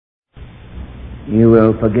You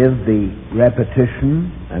will forgive the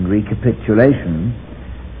repetition and recapitulation,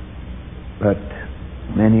 but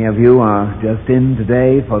many of you are just in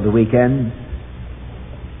today for the weekend.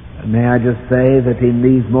 And may I just say that in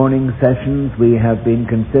these morning sessions we have been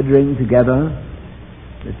considering together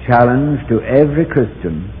the challenge to every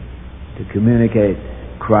Christian to communicate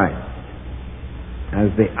Christ as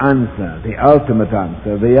the answer, the ultimate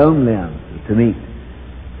answer, the only answer to meet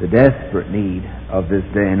the desperate need of this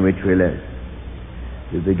day in which we live.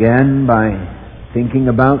 We began by thinking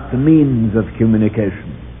about the means of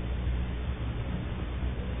communication.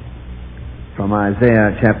 From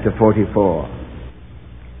Isaiah chapter 44.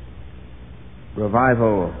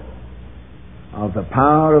 Revival of the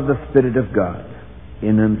power of the Spirit of God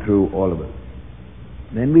in and through all of us.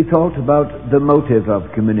 Then we thought about the motive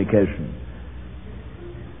of communication.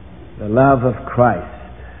 The love of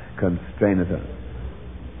Christ constraineth us.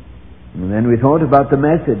 And then we thought about the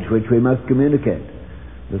message which we must communicate,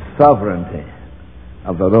 the sovereignty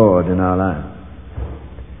of the Lord in our lives.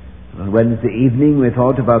 On Wednesday evening we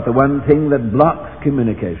thought about the one thing that blocks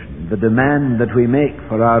communication, the demand that we make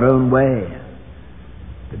for our own way,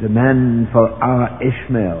 the demand for our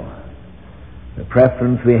Ishmael, the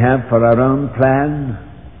preference we have for our own plan,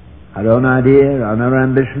 our own idea, our own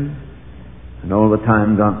ambition, and all the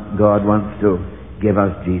time God wants to give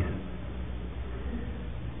us Jesus.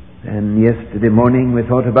 And yesterday morning we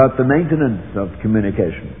thought about the maintenance of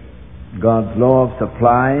communication, God's law of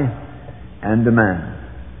supply and demand.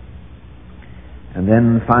 And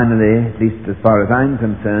then finally, at least as far as I'm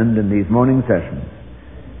concerned, in these morning sessions,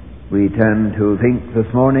 we turn to think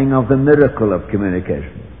this morning of the miracle of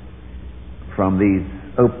communication from these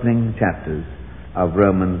opening chapters of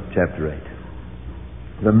Romans chapter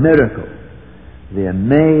 8. The miracle, the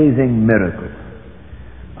amazing miracle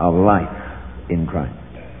of life in Christ.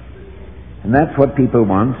 And that's what people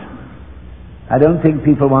want. I don't think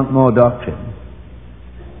people want more doctrine.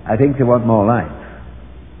 I think they want more life.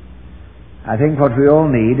 I think what we all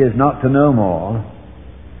need is not to know more,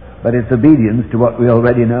 but it's obedience to what we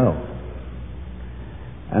already know.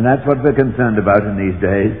 And that's what we're concerned about in these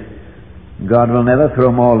days. God will never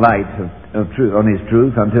throw more light on His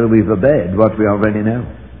truth until we've obeyed what we already know.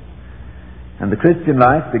 And the Christian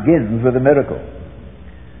life begins with a miracle.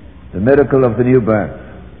 The miracle of the new birth.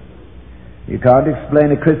 You can't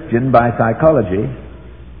explain a Christian by psychology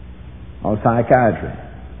or psychiatry.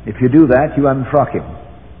 If you do that, you unfrock him.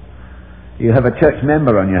 You have a church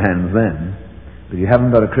member on your hands then, but you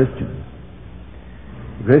haven't got a Christian.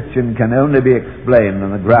 A Christian can only be explained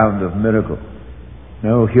on the ground of miracle.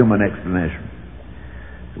 No human explanation.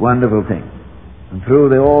 It's a wonderful thing. And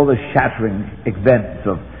through all the shattering events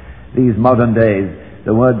of these modern days,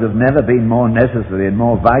 the words have never been more necessary and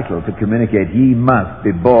more vital to communicate. Ye must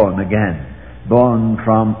be born again. Born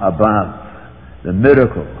from above, the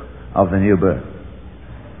miracle of the new birth.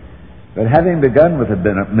 But having begun with a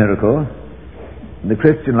miracle, the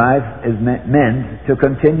Christian life is meant to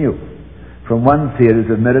continue from one series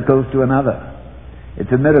of miracles to another.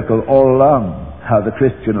 It's a miracle all along how the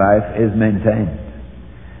Christian life is maintained.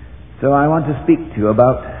 So I want to speak to you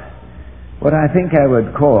about what I think I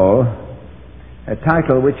would call a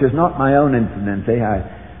title which is not my own, incidentally.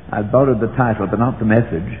 I borrowed the title but not the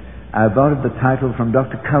message. I borrowed the title from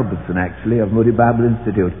Dr. Culbertson, actually, of Moody Bible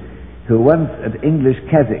Institute, who once at English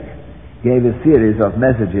Keswick gave a series of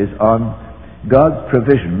messages on God's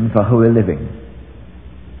provision for holy living.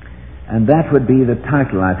 And that would be the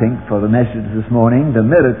title, I think, for the message this morning, The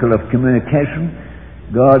Miracle of Communication,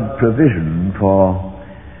 God's Provision for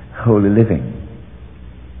Holy Living.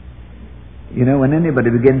 You know, when anybody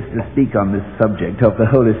begins to speak on this subject of the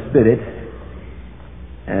Holy Spirit,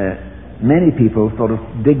 many people sort of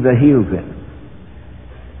dig their heels in.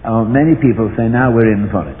 Many people say, now we're in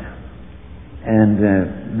for it.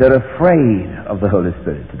 And they're afraid of the Holy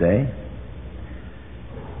Spirit today.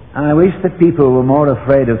 I wish that people were more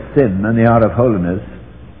afraid of sin than they are of holiness.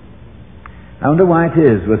 I wonder why it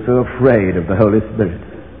is we're so afraid of the Holy Spirit.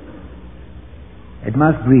 It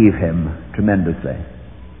must grieve Him tremendously.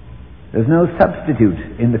 There's no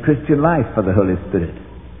substitute in the Christian life for the Holy Spirit.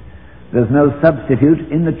 There's no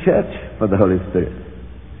substitute in the church for the Holy Spirit.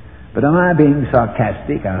 But am I being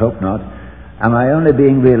sarcastic? I hope not. Am I only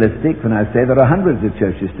being realistic when I say there are hundreds of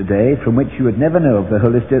churches today from which you would never know if the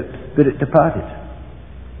Holy Spirit departed?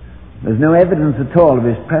 There's no evidence at all of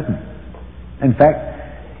His presence. In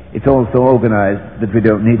fact, it's all so organized that we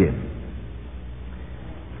don't need Him.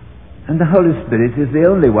 And the Holy Spirit is the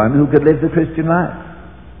only one who could live the Christian life.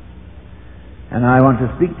 And I want to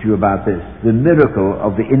speak to you about this, the miracle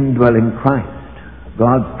of the indwelling Christ,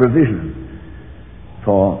 God's provision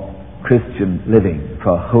for Christian living,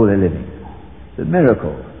 for holy living. the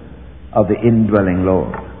miracle of the indwelling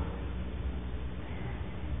Lord.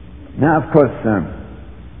 Now, of course,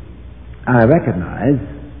 I recognize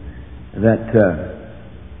that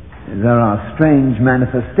there are strange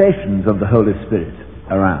manifestations of the Holy Spirit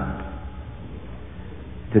around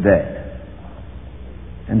today.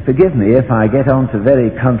 And forgive me if I get on to very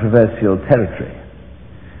controversial territory.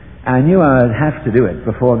 I knew I would have to do it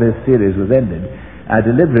before this series was ended. I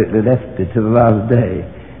deliberately left it to the last day.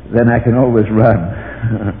 Then I can always run.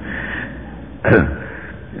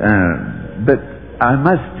 But I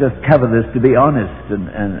must just cover this to be honest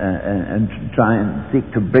and try and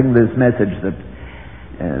seek to bring this message that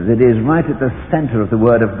is right at the center of the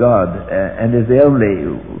Word of God and is the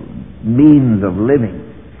only means of living.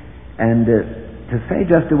 And to say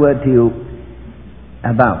just a word to you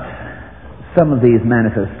about some of these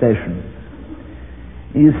manifestations.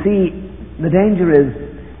 You see, the danger is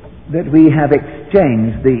that we have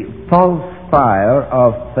exchanged the false fire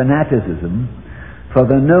of fanaticism for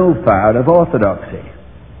the no fire of orthodoxy.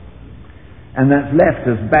 And that's left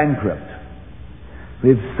us bankrupt.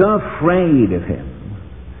 We're so afraid of him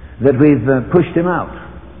that we've pushed him out.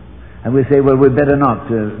 And we say, well, we'd better not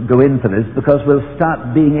go in for this because we'll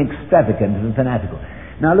start being extravagant and fanatical.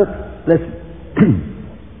 Now look, listen.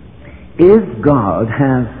 If God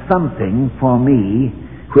has something for me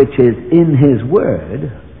which is in His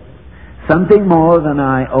Word, something more than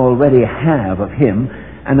I already have of Him,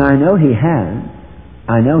 and I know He has,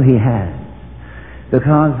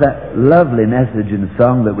 because that lovely message and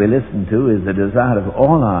song that we listen to is the desire of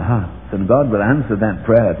all our hearts, and God will answer that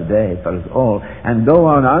prayer today for us all, and go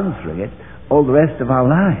on answering it all the rest of our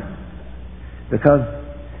lives. Because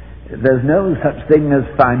there's no such thing as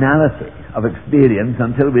finality of experience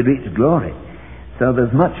until we reach glory. So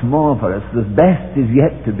there's much more for us. The best is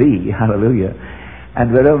yet to be, hallelujah,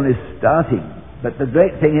 and we're only starting. But the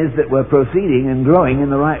great thing is that we're proceeding and growing in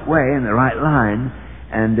the right way, in the right line,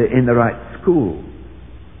 and in the right school.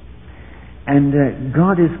 And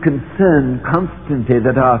God is concerned constantly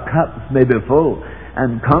that our cups may be full,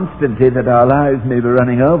 and constantly that our lives may be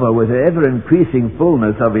running over with the ever-increasing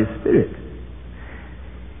fullness of His Spirit.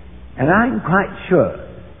 And I'm quite sure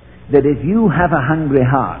that if you have a hungry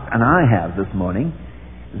heart, and I have this morning,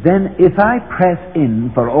 then if I press in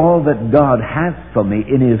for all that God has for me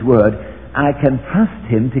in His Word, I can trust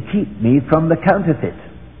Him to keep me from the counterfeit.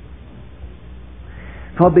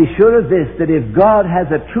 For be sure of this, that if God has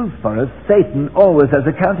a truth for us, Satan always has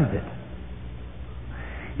a counterfeit.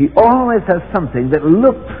 He always has something that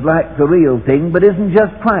looks like the real thing, but isn't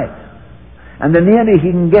just quite. And the nearer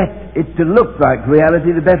he can get it to look like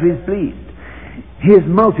reality, the better he's pleased. His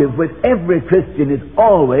motive with every Christian is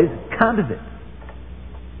always counterfeit.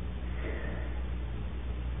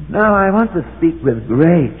 Now I want to speak with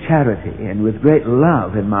great charity and with great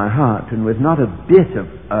love in my heart, and with not a bit of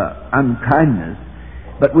unkindness,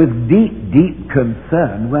 but with deep, deep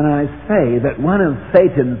concern when I say that one of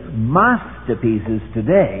Satan's masterpieces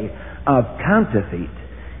today of counterfeit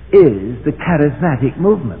is the charismatic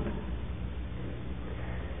movement,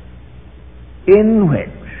 in which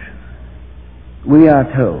we are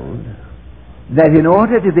told that in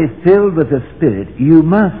order to be filled with the Spirit, you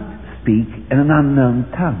must speak in an unknown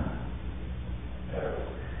tongue.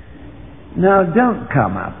 Now, don't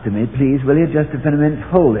come up to me, please, will you, just for a minute?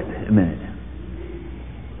 Hold it a minute.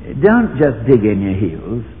 Don't just dig in your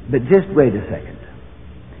heels, but just wait a second.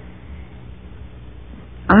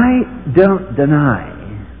 I don't deny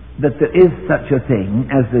that there is such a thing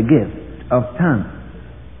as the gift of tongues.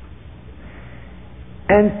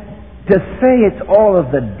 And to say it's all of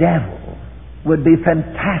the devil would be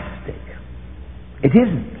fantastic. It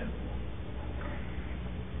isn't.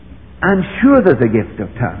 I'm sure there's a gift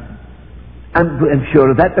of tongues. I'm sure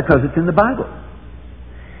of that because it's in the Bible.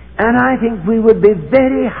 And I think we would be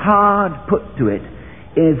very hard put to it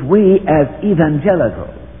if we as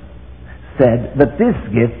evangelicals said that this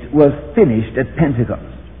gift was finished at Pentecost,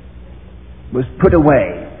 was put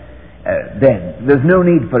away then. There's no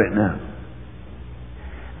need for it now.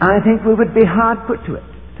 I think we would be hard put to it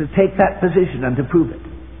to take that position and to prove it.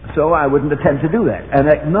 So I wouldn't attempt to do that and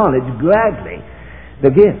acknowledge gladly the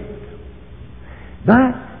gift.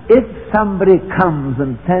 But if somebody comes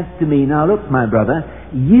and says to me, now look, my brother,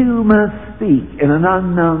 you must speak in an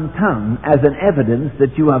unknown tongue as an evidence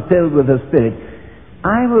that you are filled with the Spirit,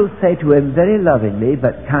 I will say to him very lovingly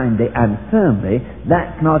but kindly and firmly,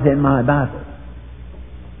 that's not in my Bible.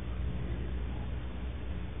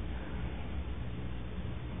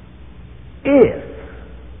 If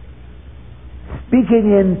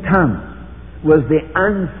speaking in tongues was the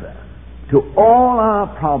answer to all our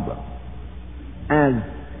problems, as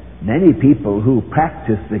many people who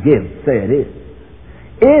practice the gift say it is,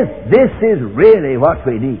 If this is really what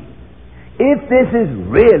we need, if this is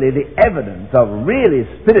really the evidence of really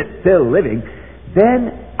Spirit-filled living,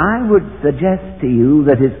 then I would suggest to you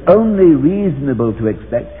that it's only reasonable to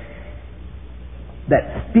expect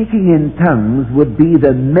that speaking in tongues would be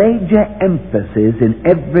the major emphasis in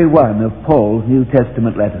every one of Paul's New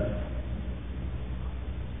Testament letters.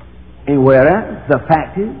 And whereas the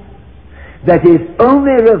fact is that it's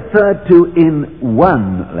only referred to in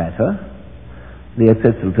one letter, the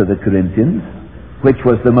Epistle to the Corinthians, which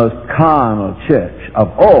was the most carnal church of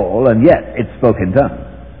all, and yet it spoke in tongues.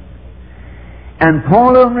 And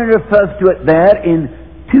Paul only refers to it there in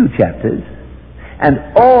 2 chapters, and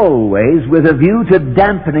always with a view to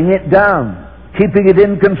dampening it down, keeping it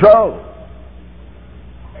in control.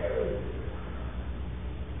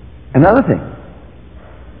 Another thing,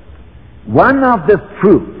 one of the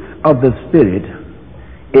fruits of the Spirit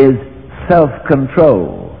is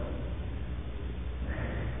self-control.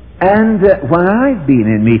 And when I've been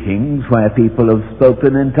in meetings where people have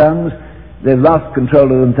spoken in tongues, they've lost control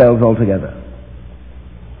of themselves altogether.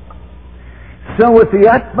 So with the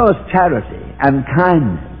utmost charity and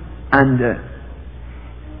kindness and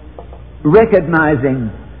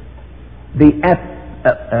recognizing the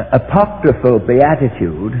apocryphal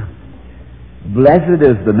beatitude, blessed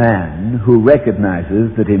is the man who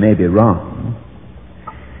recognizes that he may be wrong,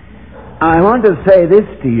 I want to say this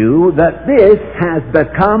to you, that this has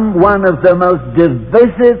become one of the most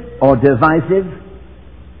divisive or divisive,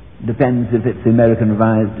 depends if it's the American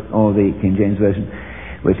Revised or the King James Version,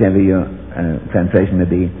 whichever your translation may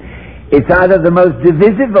be. It's either the most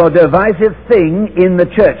divisive or divisive thing in the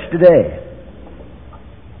church today.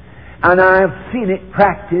 And I've seen it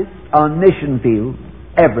practiced on mission fields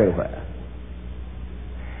everywhere.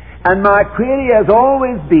 And my query has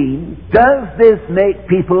always been, does this make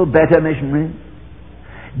people better missionaries?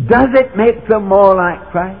 Does it make them more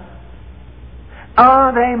like Christ?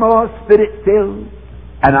 Are they more Spirit-filled?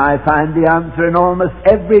 And I find the answer in almost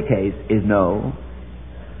every case is no.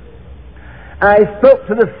 I spoke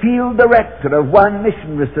to the field director of one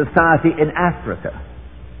missionary society in Africa,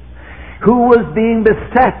 who was being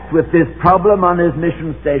beset with this problem on his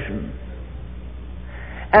mission station.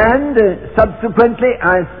 And subsequently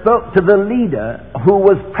I spoke to the leader who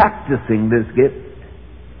was practicing this gift.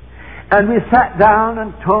 And we sat down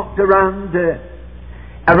and talked around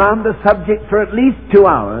the subject for at least 2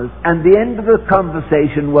 hours, and the end of the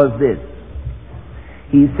conversation was this.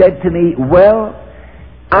 He said to me, well,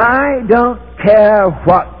 I don't care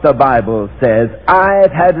what the Bible says.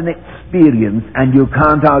 I've had an experience and you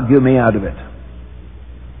can't argue me out of it.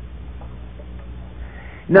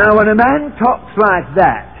 Now, when a man talks like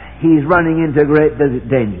that, he's running into great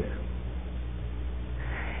danger.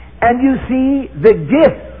 And you see, the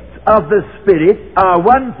gifts of the Spirit are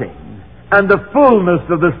one thing, and the fullness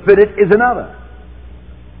of the Spirit is another.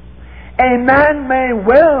 A man may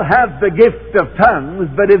well have the gift of tongues,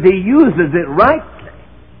 but if he uses it rightly,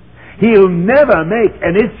 he'll never make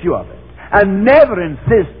an issue of it, and never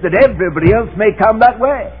insist that everybody else may come that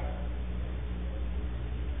way.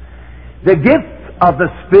 The gifts of the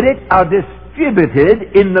Spirit are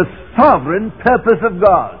distributed in the sovereign purpose of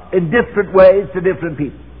God in different ways to different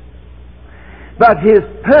people. But His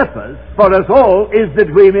purpose for us all is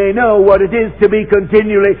that we may know what it is to be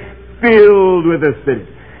continually filled with the Spirit.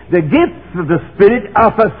 The gifts of the Spirit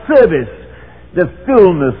are for service. The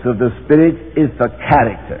fullness of the Spirit is for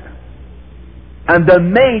character. And the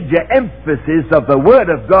major emphasis of the Word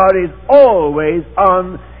of God is always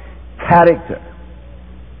on character.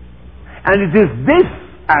 And it is this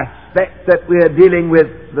aspect that we are dealing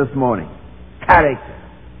with this morning. Character.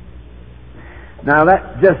 Now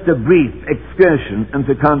that's just a brief excursion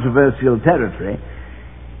into controversial territory,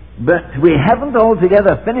 but we haven't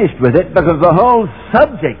altogether finished with it because the whole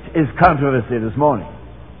subject is controversy this morning.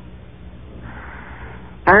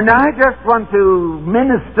 And I just want to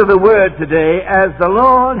minister the Word today as the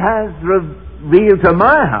Lord has revealed to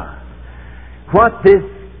my heart what this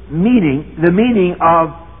meaning, the meaning of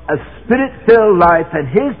a Spirit-filled life and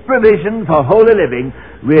His provision for holy living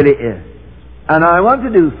really is. And I want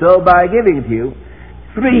to do so by giving to you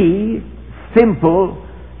 3 simple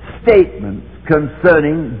statements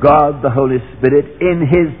concerning God the Holy Spirit in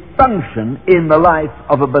His function in the life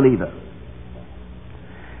of a believer.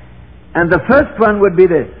 And the first one would be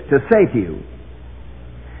this, to say to you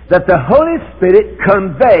that the Holy Spirit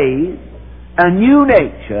conveys a new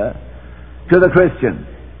nature to the Christian.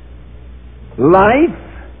 Life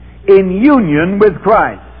in union with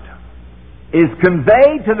Christ is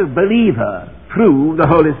conveyed to the believer through the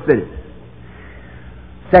Holy Spirit.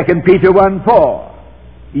 2 Peter 1:4,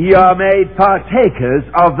 ye are made partakers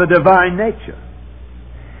of the divine nature.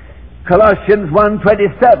 Colossians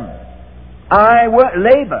 1:27. I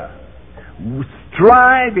labor,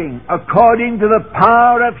 striving according to the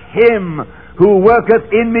power of Him who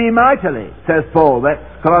worketh in me mightily, says Paul. That's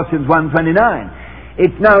Colossians 1:29.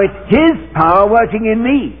 It's His power working in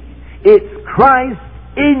me. It's Christ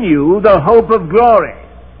in you, the hope of glory.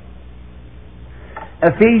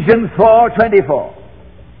 Ephesians 4:24.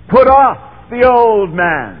 Put off the old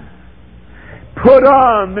man. Put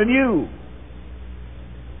on the new.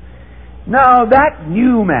 Now that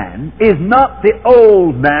new man is not the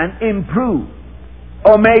old man improved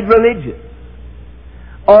or made religious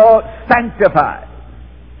or sanctified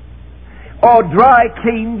or dry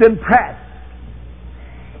cleaned and pressed.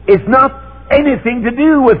 It's not anything to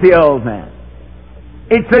do with the old man.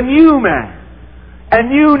 It's a new man, a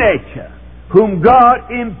new nature, whom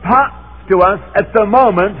God imparts to us at the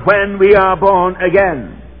moment when we are born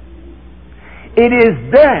again. It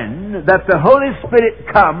is then that the Holy Spirit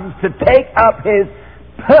comes to take up His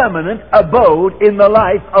permanent abode in the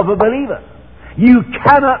life of a believer. You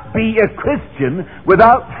cannot be a Christian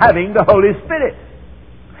without having the Holy Spirit.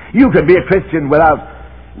 You can be a Christian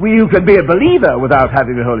you can be a believer without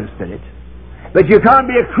having the Holy Spirit, but you can't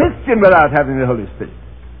be a Christian without having the Holy Spirit.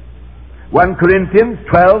 1 Corinthians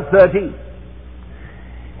 12:13.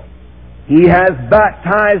 He has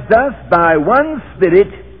baptized us by one Spirit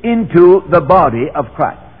into the body of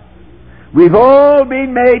Christ. We've all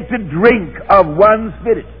been made to drink of one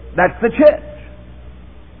Spirit. That's the church.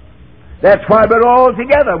 That's why we're all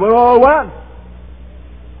together. We're all one.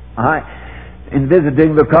 In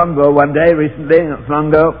visiting the Congo one day recently, not long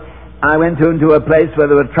ago, I went into a place where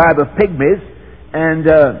there were a tribe of pygmies, and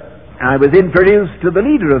I was introduced to the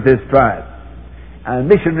leader of this tribe. A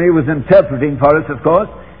missionary was interpreting for us, of course,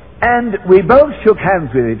 and we both shook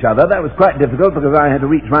hands with each other. That was quite difficult because I had to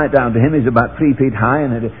reach right down to him. He's about 3 feet high,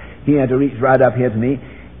 and he had to reach right up here to me.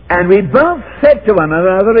 And we both said to one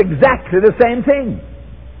another exactly the same thing.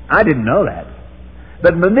 I didn't know that,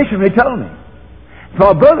 but the missionary told me.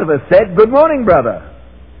 So both of us said, "Good morning, brother."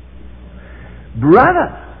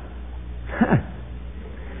 Brother!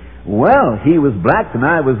 Well, he was black and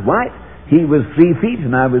I was white. He was 3 feet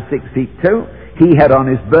and I was 6 feet 2. He had on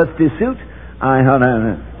his birthday suit. I had on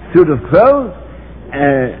a suit of clothes.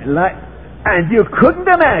 And you couldn't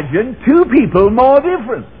imagine two people more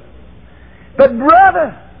different. But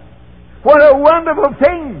brother, what a wonderful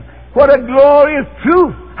thing. What a glorious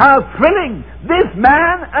truth. How thrilling. This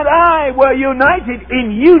man and I were united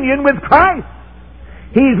in union with Christ.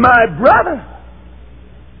 He's my brother.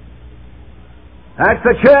 That's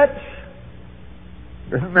the church.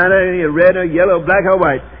 Doesn't matter if you're red or yellow, black or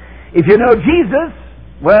white. If you know Jesus,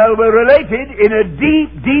 well, we're related in a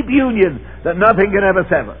deep, deep union that nothing can ever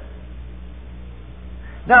sever.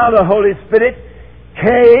 Now the Holy Spirit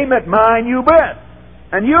came at my new birth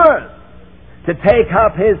and yours to take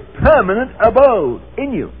up His permanent abode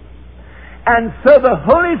in you. And so the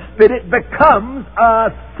Holy Spirit becomes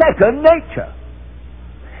our second nature.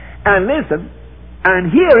 And listen,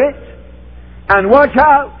 and hear it, and watch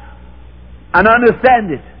out, and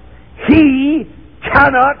understand it. He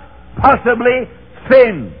cannot possibly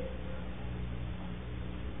sin.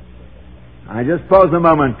 I just pause a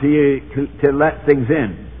moment to let things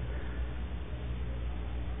in.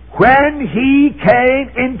 When He came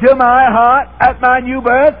into my heart at my new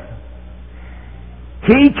birth,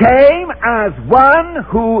 He came as one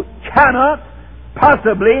who cannot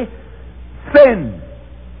possibly sin.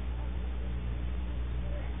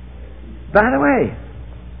 By the way,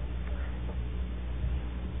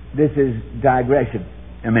 this is digression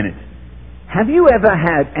a minute. Have you ever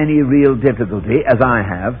had any real difficulty, as I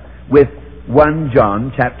have, with 1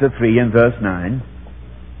 John chapter 3 and verse 9?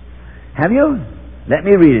 Have you? Let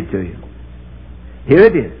me read it to you. Here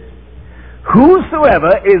it is.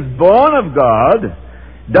 Whosoever is born of God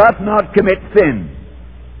doth not commit sin,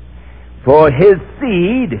 for his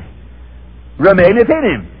seed remaineth in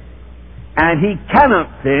him, and he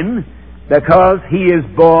cannot sin because he is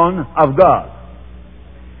born of God.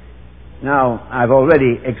 Now, I've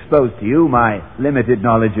already exposed to you my limited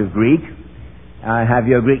knowledge of Greek. I have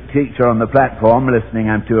your Greek teacher on the platform listening,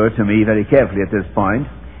 I'm sure, to me very carefully at this point.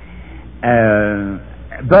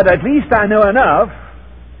 But at least I know enough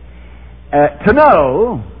to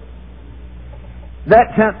know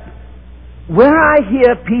that where I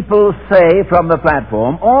hear people say from the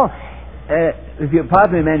platform, or if you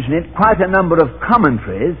pardon me mention it, quite a number of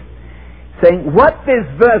commentaries saying what this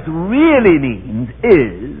verse really means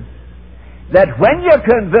is that when you're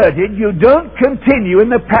converted, you don't continue in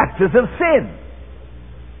the practice of sin.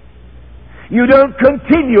 You don't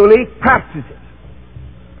continually practice it.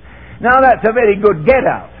 Now that's a very good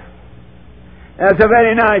get-out. That's a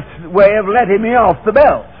very nice way of letting me off the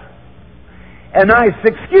belt. A nice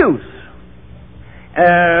excuse.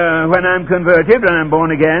 When I'm converted, when I'm born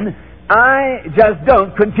again, I just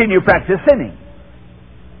don't continue practice sinning.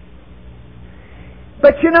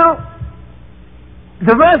 But you know,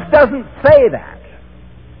 the verse doesn't say that.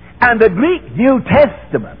 And the Greek New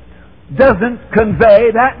Testament doesn't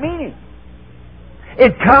convey that meaning.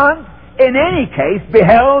 It can't, in any case, be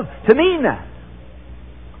held to mean that.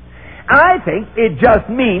 I think it just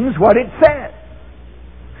means what it says.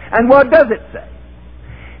 And what does it say?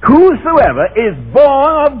 Whosoever is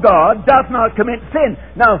born of God doth not commit sin.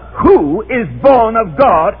 Now, who is born of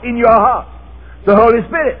God in your heart? The Holy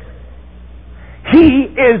Spirit. He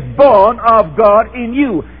is born of God in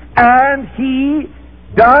you, and He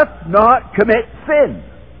doth not commit sin.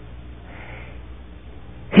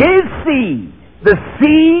 His seed, the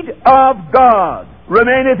seed of God,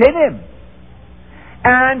 remaineth in him,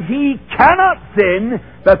 and he cannot sin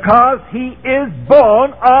because he is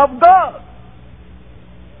born of God.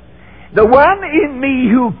 The one in me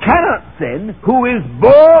who cannot sin, who is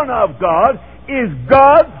born of God, is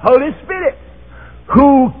God's Holy Spirit,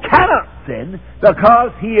 who cannot sin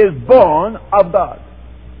because he is born of God.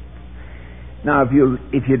 Now, if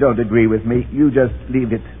you don't agree with me, you just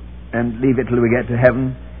leave it till we get to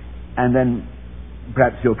heaven, and then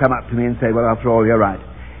perhaps you'll come up to me and say, well, after all, you're right.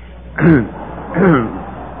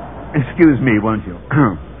 Excuse me, won't you?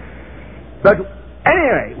 But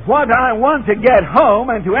anyway, what I want to get home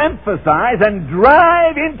and to emphasize and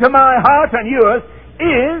drive into my heart and yours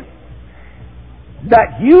is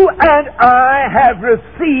that you and I have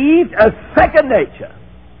received a second nature.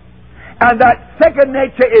 And that second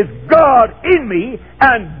nature is God in me,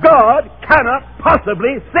 and God cannot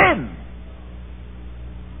possibly sin.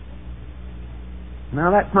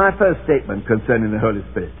 Now that's my first statement concerning the Holy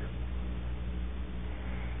Spirit.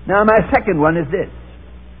 Now my second one is this: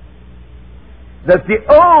 that the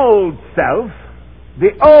old self,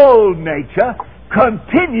 the old nature,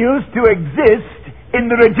 continues to exist in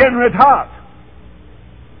the regenerate heart.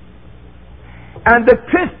 And the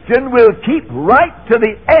Christian will keep right to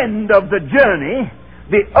the end of the journey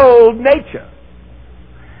the old nature,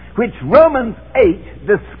 which Romans 8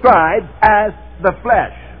 describes as the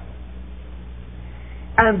flesh.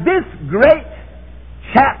 And this great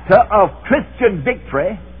chapter of Christian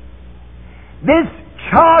victory, this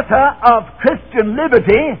charter of Christian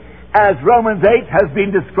liberty, as Romans 8 has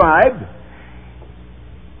been described,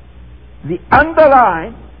 the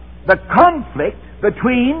underline the conflict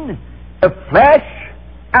between the flesh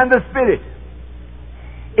and the spirit.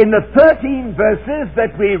 In the 13 verses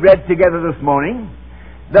that we read together this morning,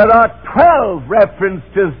 there are 12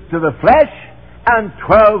 references to the flesh and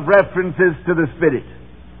 12 references to the spirit.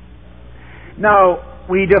 Now,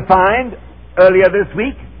 we defined earlier this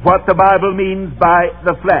week what the Bible means by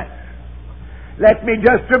the flesh. Let me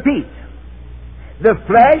just repeat. The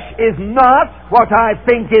flesh is not what I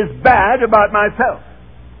think is bad about myself.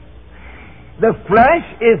 The flesh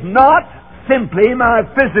is not simply my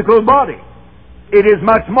physical body. It is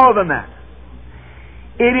much more than that.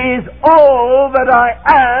 It is all that I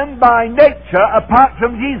am by nature apart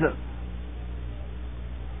from Jesus.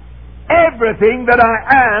 Everything that I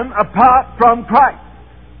am apart from Christ.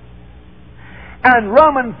 And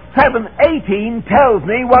Romans 7:18 tells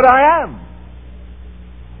me what I am.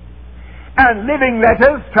 And Living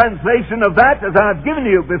Letters translation of that, as I've given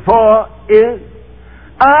you before, is,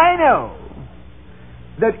 I know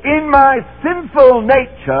that in my sinful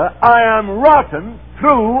nature I am rotten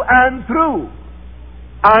through and through.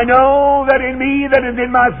 I know that in me that is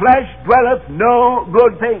in my flesh dwelleth no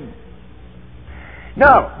good thing.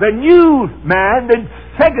 Now, the new man, the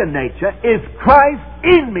second nature, is Christ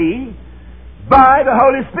in me by the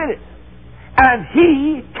Holy Spirit. And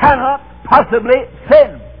he cannot possibly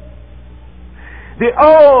sin. The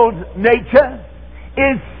old nature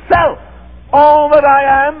is self, all that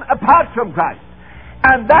I am apart from Christ.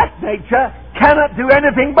 And that nature cannot do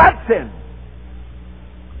anything but sin.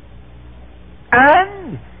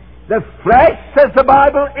 And the flesh, says the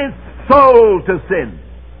Bible, is sold to sin.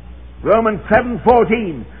 Romans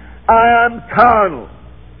 7:14, I am carnal,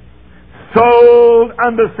 sold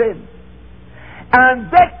under sin. And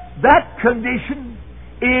that condition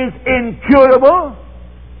is incurable,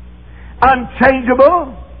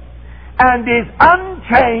 unchangeable, and is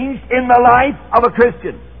unchanged in the life of a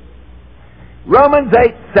Christian. Romans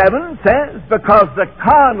 8:7 says, because the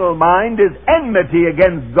carnal mind is enmity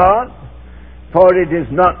against God, for it is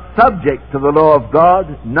not subject to the law of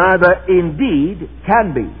God, neither indeed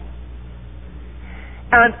can be.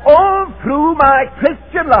 And all through my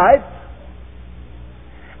Christian life,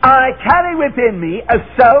 I carry within me a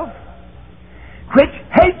self which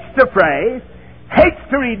hates to pray, hates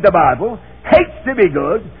to read the Bible, hates to be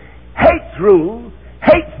good, hates rules,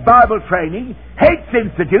 hates Bible training, hates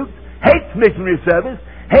institutes, hates missionary service,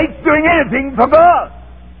 hates doing anything for God.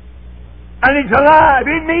 And it's alive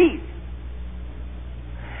in me.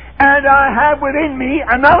 And I have within me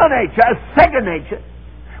another nature, a second nature,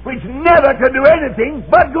 which never can do anything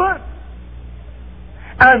but good.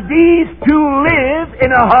 And these two live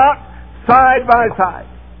in a heart side by side.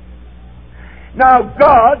 Now,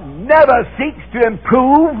 God never seeks to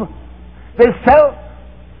improve this self.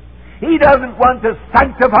 He doesn't want to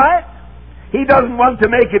sanctify it. He doesn't want to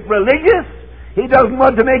make it religious. He doesn't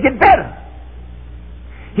want to make it better.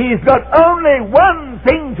 He's got only one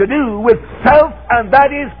thing to do with self, and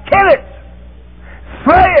that is kill it,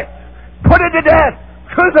 slay it, put it to death,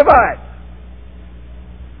 crucify it.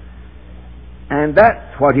 And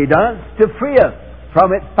that's what he does to free us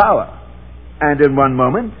from its power. And in one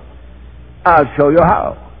moment, I'll show you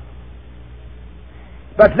how.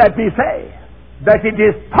 But let me say that it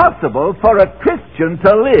is possible for a Christian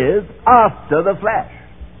to live after the flesh.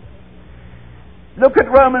 Look at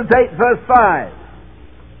Romans 8, verse 5.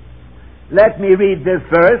 Let me read this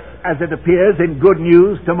verse as it appears in Good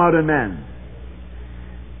News to Modern Men.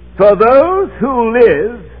 For those who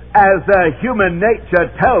live as their human nature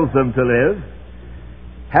tells them to live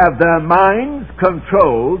have their minds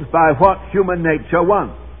controlled by what human nature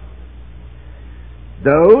wants.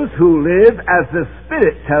 Those who live as the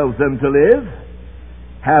Spirit tells them to live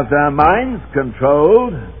have their minds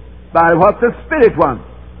controlled by what the Spirit wants.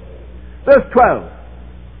 Verse 12.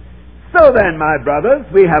 So then, my brothers,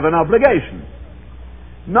 we have an obligation,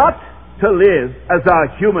 not to live as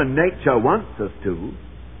our human nature wants us to,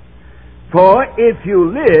 for if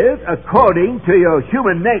you live according to your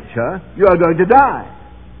human nature, you are going to die.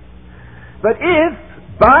 But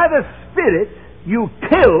if, by the Spirit, you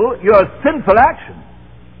kill your sinful actions,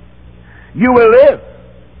 you will live.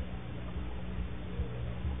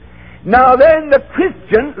 Now then, the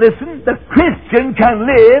Christian, listen, the Christian can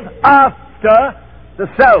live after the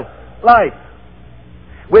self life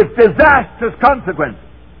with disastrous consequences.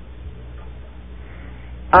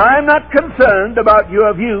 I'm not concerned about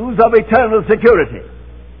your views of eternal security.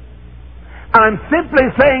 I'm simply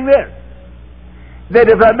saying this, that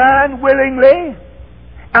if a man willingly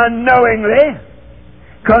and knowingly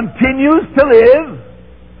continues to live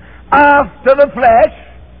after the flesh,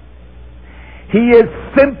 he is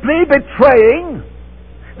simply betraying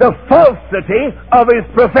the falsity of his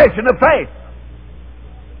profession of faith.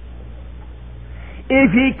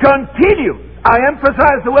 If he continues, I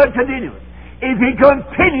emphasize the word continues, if he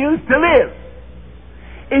continues to live,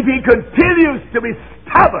 if he continues to be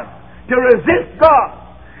stubborn, to resist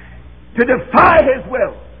God, to defy his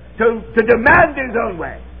will, to demand his own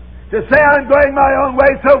way, to say, I'm going my own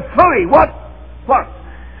way so fully, what?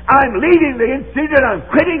 I'm leaving the institute and I'm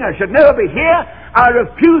quitting, I should never be here, I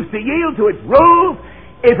refuse to yield to its rules.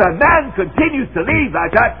 If a man continues to leave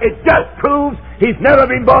like that, it just proves he's never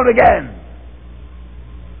been born again.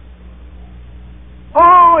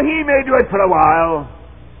 Oh, he may do it for a while.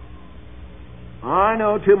 I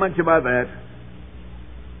know too much about that.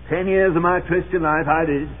 10 years of my Christian life, I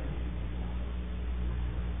did.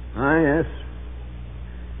 Ah, yes.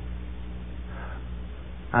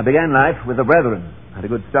 I began life with the brethren. Had a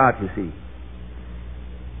good start, you see.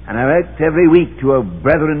 And I went every week to a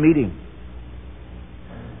brethren meeting.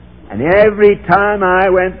 And every time I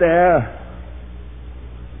went there,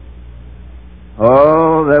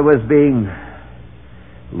 oh, there was being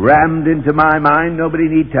rammed into my mind, nobody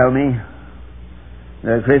need tell me,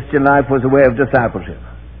 the Christian life was a way of discipleship,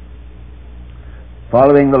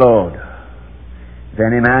 following the Lord. If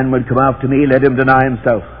any man would come after me, let him deny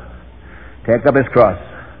himself, take up his cross,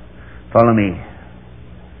 follow me.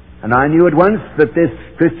 And I knew at once that this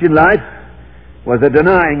Christian life was a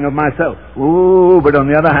denying of myself. Ooh, but on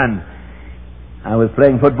the other hand, I was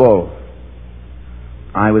playing football.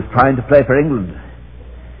 I was trying to play for England.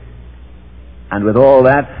 And with all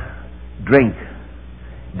that, drink,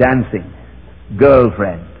 dancing,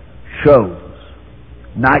 girlfriend, shows,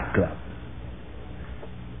 nightclubs.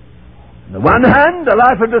 On the one hand, a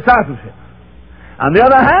life of discipleship. On the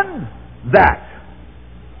other hand, that.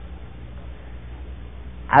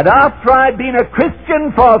 And after I'd been a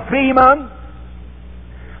Christian for 3 months,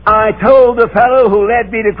 I told the fellow who led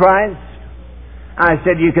me to Christ, I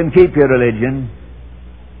said, you can keep your religion.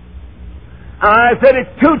 I said,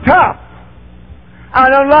 it's too tough. I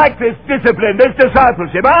don't like this discipline, this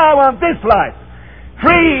discipleship. I want this life.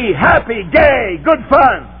 Free, happy, gay, good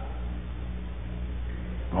fun.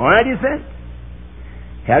 All right, he said.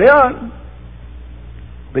 Carry on.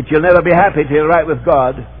 But you'll never be happy till you're right with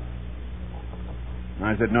God.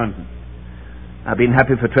 I said, nonsense. I've been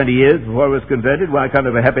happy for 20 years before I was converted. Why can't I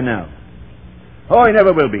be happy now? Oh, he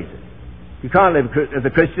never will be. You can't live as a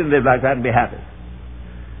Christian, live like that and be happy.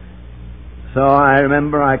 So I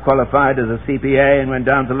remember I qualified as a CPA and went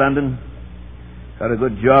down to London. Got a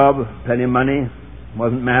good job, plenty of money,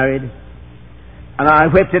 wasn't married. And I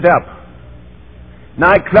whipped it up.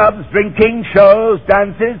 Nightclubs, drinking, shows,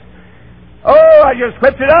 dances. Oh, I just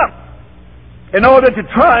whipped it up in order to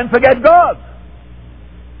try and forget God.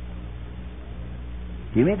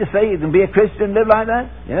 Do you mean to say you can be a Christian and live like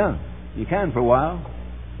that? Yeah, you can for a while.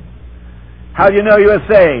 How do you know you are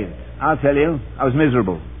saved? I'll tell you, I was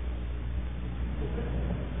miserable.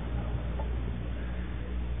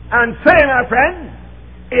 And say, my friend,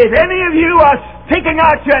 if any of you are sticking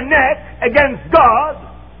out your neck against God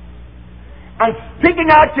and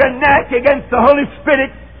sticking out your neck against the Holy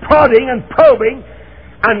Spirit prodding and probing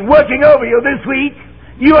and working over you this week,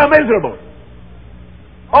 you are miserable.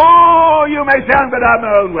 Oh, you may say I'm going to have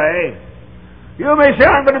my own way. You may say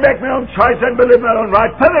I'm going to make my own choice and believe my own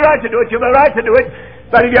right. Have the right to do it. You have the right to do it.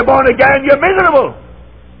 But if you're born again, you're miserable.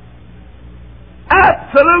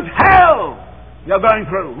 Absolute hell you're going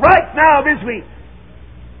through right now this week.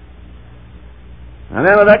 I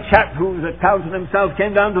remember that chap who was accountant himself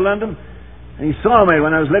came down to London and he saw me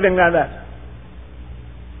when I was living like that.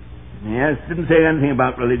 Yes, didn't say anything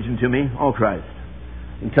about religion to me or Christ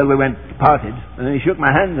until we parted. And then he shook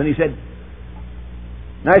my hand and he said,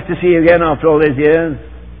 nice to see you again after all these years.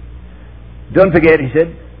 Don't forget, he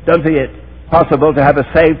said, don't forget, possible to have a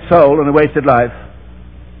saved soul and a wasted life.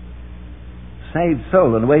 Saved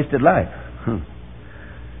soul and a wasted life.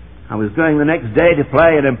 I was going the next day to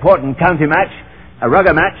play an important county match, a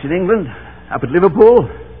rugger match in England, up at Liverpool,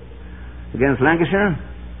 against Lancashire.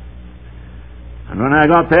 And when I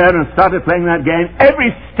got there and started playing that game,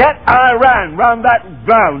 every step I ran round that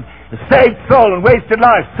ground, saved soul and wasted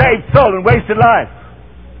life, saved soul and wasted life.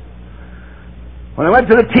 When I went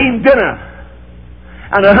to the team dinner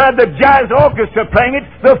and I heard the jazz orchestra playing it,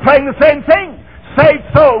 they were playing the same thing.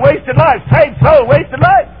 Saved soul, wasted life, saved soul, wasted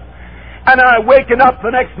life. And I wakened up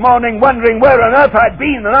the next morning wondering where on earth I'd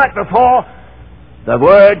been the night before. The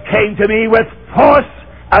word came to me with force,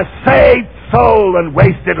 a saved soul and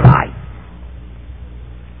wasted life.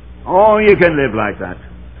 Oh, you can live like that.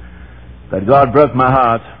 But God broke my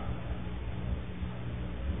heart.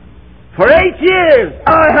 For 8 years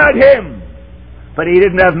I had him, but he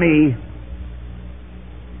didn't have me.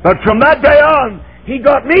 But from that day on, he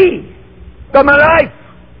got me, got my life.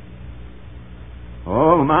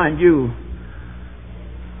 Oh, mind you,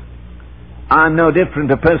 I'm no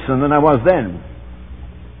different a person than I was then.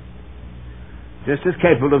 Just as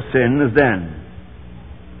capable of sin as then.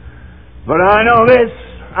 But I know this,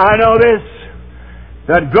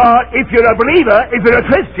 that God, if you're a believer, if you're a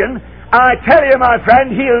Christian, I tell you, my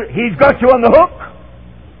friend, He's got you on the hook.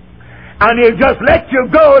 And He'll just let you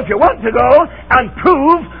go if you want to go and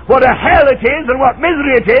prove what a hell it is and what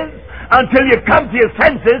misery it is until you come to your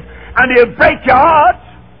senses, and He'll break your heart.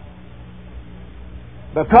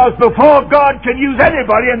 Because before God can use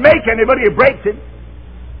anybody and make anybody, He breaks it.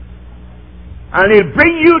 And He'll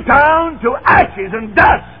bring you down to ashes and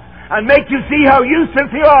dust and make you see how useless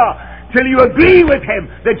you are till you agree with Him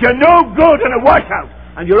that you're no good and a washout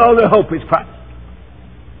and your only hope is Christ.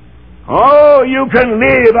 Oh, you can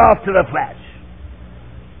live after the flesh.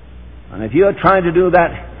 And if you're trying to do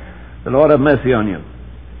that, the Lord have mercy on you.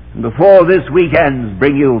 And before this week ends,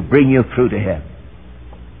 bring you through to Him.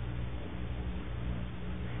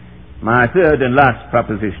 My third and last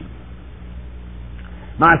proposition.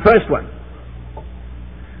 My first one.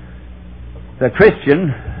 The Christian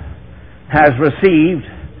has received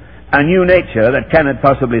a new nature that cannot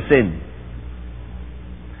possibly sin.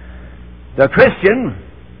 The Christian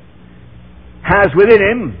has within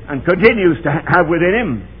him, and continues to have within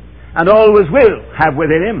him, and always will have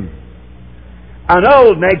within him, an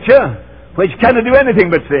old nature which cannot do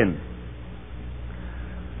anything but sin.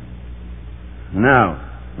 Now,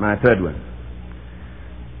 my third one.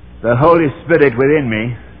 The Holy Spirit within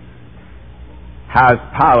me has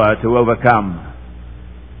power to overcome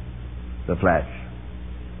the flesh.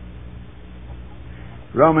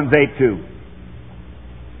 Romans 8:2.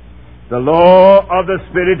 The law of the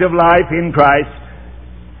Spirit of life in Christ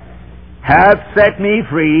hath set me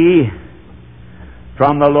free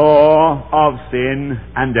from the law of sin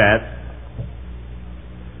and death.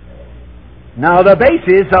 Now, the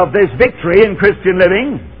basis of this victory in Christian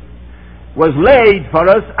living was laid for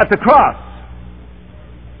us at the cross.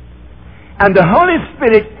 And the Holy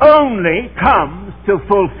Spirit only comes to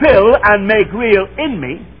fulfill and make real in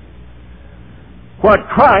me what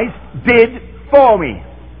Christ did for me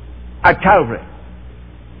at Calvary.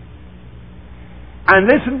 And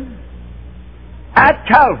listen, at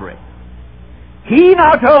Calvary, He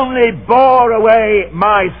not only bore away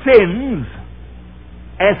my sins,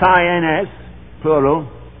 S-I-N-S, plural,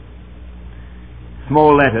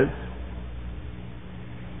 small letters,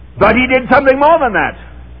 but He did something more than that.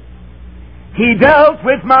 He dealt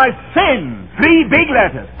with my sin, 3 big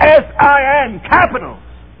letters, S-I-N, capitals.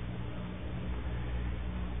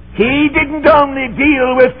 He didn't only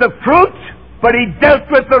deal with the fruit, but He dealt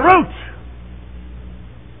with the root.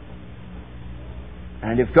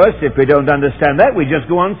 And of course, if we don't understand that, we just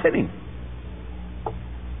go on sinning.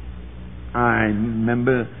 I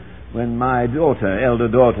remember when my daughter, elder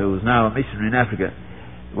daughter, who's now a missionary in Africa,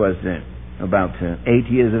 was about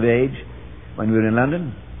 8 years of age when we were in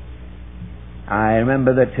London. I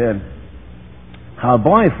remember that her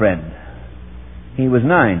boyfriend, he was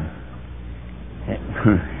 9.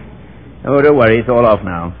 Oh, don't worry, it's all off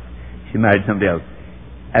now. She married somebody else.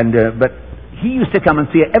 And but he used to come and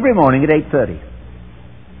see her every morning at 8:30.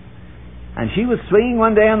 And she was swinging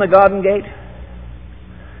one day on the garden gate,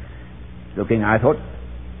 looking, I thought,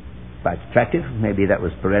 quite attractive. Maybe that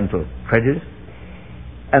was parental prejudice.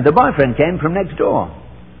 And the boyfriend came from next door.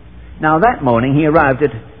 Now that morning he arrived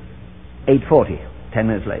at 8:40, 10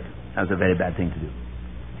 minutes late. That was a very bad thing to do.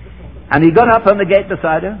 And he got up on the gate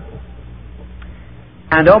beside her,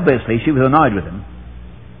 and obviously she was annoyed with him.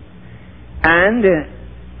 And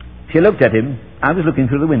she looked at him. I was looking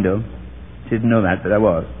through the window. She didn't know that, but I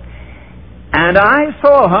was. And I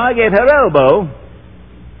saw her get her elbow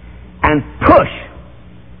and push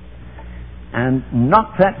and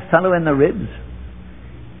knock that fellow in the ribs,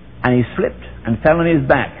 and he slipped and fell on his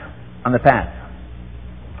back on the path.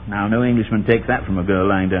 Now, no Englishman takes that from a girl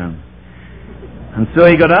lying down. And so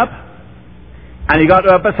he got up, and he got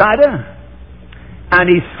up beside her, and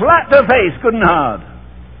he slapped her face good and hard.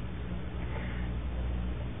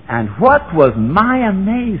 And what was my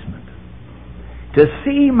amazement to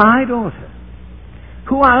see my daughter,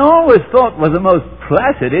 who I always thought was the most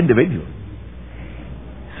placid individual,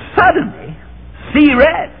 suddenly see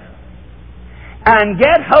red and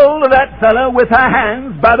get hold of that fellow with her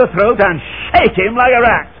hands by the throat and shake him like a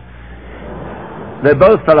rat. They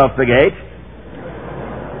both fell off the gate,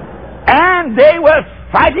 and they were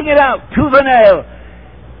fighting it out tooth and nail.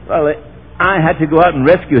 Well, I had to go out and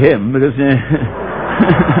rescue him because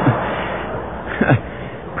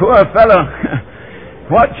poor fellow,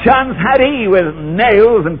 what chance had he with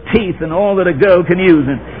nails and teeth and all that a girl can use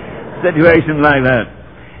in situations like that?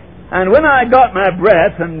 And when I got my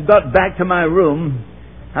breath and got back to my room,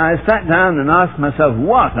 I sat down and asked myself,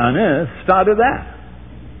 what on earth started that?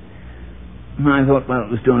 And I thought, well,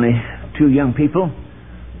 it was only 2 young people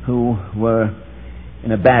who were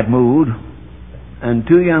in a bad mood, and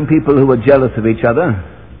 2 young people who were jealous of each other,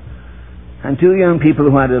 and 2 young people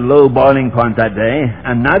who had a low boiling point that day,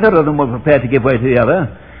 and neither of them were prepared to give way to the other,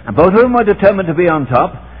 and both of them were determined to be on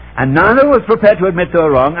top, and neither was prepared to admit they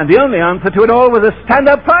were wrong, and the only answer to it all was a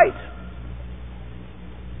stand-up fight.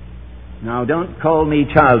 Now, don't call me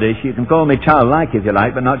childish. You can call me childlike if you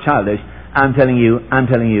like, but not childish. I'm telling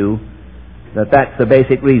you that that's the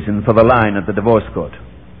basic reason for the line at the divorce court,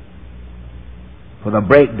 for the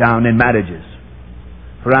breakdown in marriages,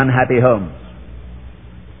 for unhappy homes.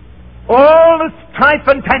 All the strife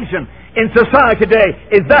and tension in society today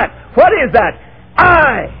is that. What is that?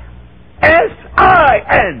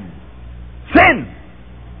 S-I-N. Sin.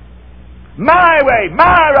 My way,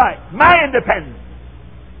 my right, my independence.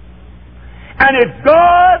 And if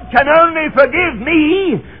God can only forgive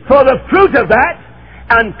me for the fruit of that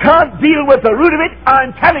and can't deal with the root of it,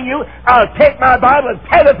 I'm telling you, I'll take my Bible and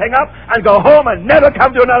tear the thing up and go home and never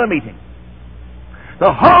come to another meeting.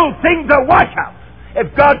 The whole thing's a washout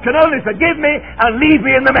if God can only forgive me and leave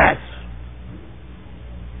me in the mess.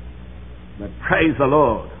 But praise the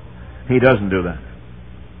Lord, He doesn't do that.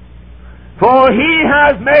 For He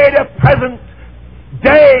has made a present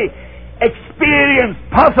day experience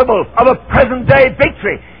possible of a present day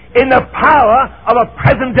victory in the power of a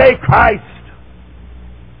present day Christ.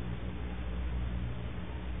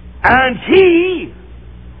 And He,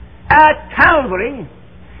 at Calvary,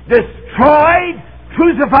 destroyed,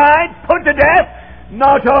 crucified, put to death,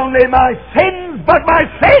 not only my sins, but my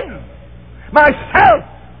sin, myself.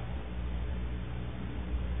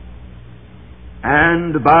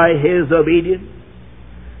 And by His obedience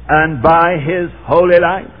and by His holy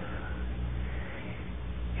life,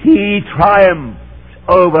 He triumphed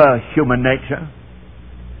over human nature.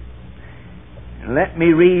 Let me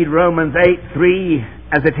read Romans 8:3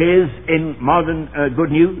 as it is in modern Good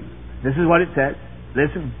News. This is what it says.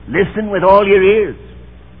 Listen with all your ears.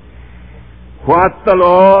 What the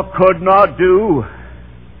law could not do,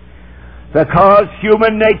 Because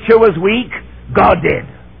human nature was weak, God did.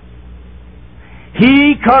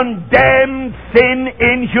 He condemned sin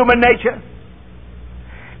in human nature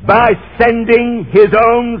by sending His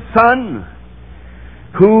own Son,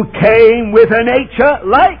 who came with a nature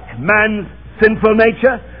like man's sinful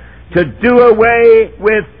nature, to do away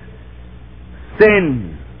with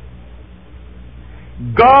sin.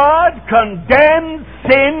 God condemned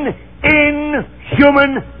sin in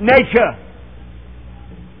human nature.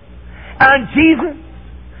 And Jesus,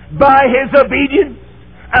 by His obedience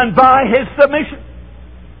and by His submission,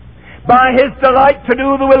 by His delight to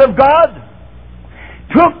do the will of God,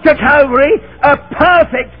 took to Calvary a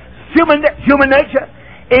perfect human nature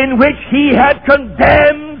in which He had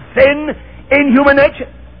condemned sin in human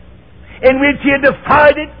nature, in which He had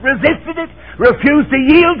defied it, resisted it, refused to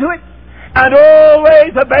yield to it, and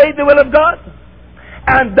always obeyed the will of God.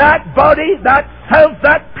 And that body, that self,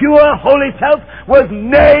 that pure, holy self, was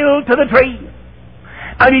nailed to the tree.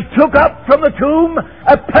 And He took up from the tomb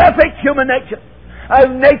a perfect human nature, a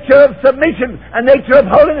nature of submission, a nature of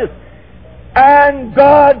holiness. And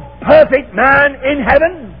God, perfect man in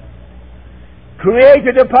heaven,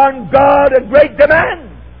 created upon God a great demand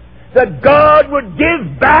that God would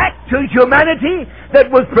give back to humanity that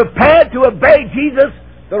was prepared to obey Jesus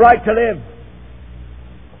the right to live.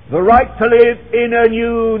 The right to live in a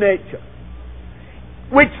new nature,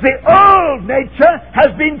 which the old nature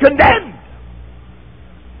has been condemned.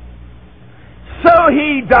 So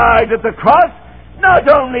He died at the cross, not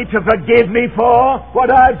only to forgive me for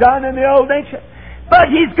what I've done in the old nature, but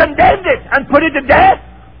He's condemned it and put it to death,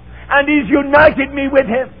 and He's united me with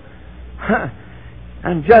Him.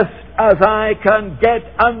 And just as I can get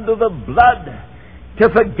under the blood to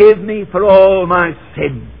forgive me for all my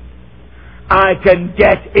sin, I can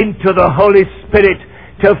get into the Holy Spirit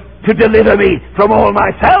to deliver me from all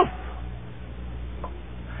myself.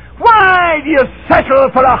 Why do you settle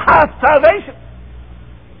for a half salvation?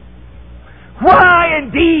 Why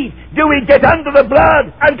indeed do we get under the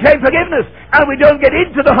blood and claim forgiveness, and we don't get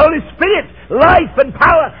into the Holy Spirit, life and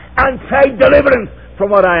power, and say deliverance from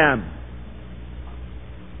what I am?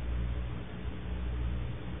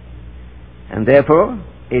 And therefore,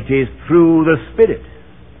 it is through the Spirit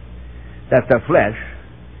that the flesh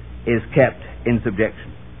is kept in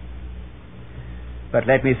subjection. But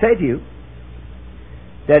let me say to you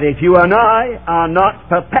that if you and I are not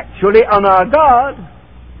perpetually on our guard,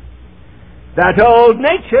 that old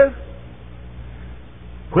nature,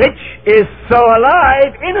 which is so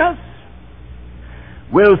alive in us,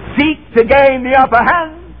 will seek to gain the upper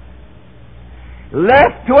hand.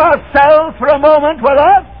 Left to ourselves for a moment, we're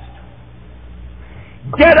lost.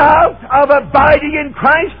 Get out of abiding in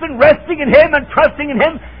Christ and resting in Him and trusting in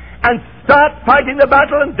Him, and start fighting the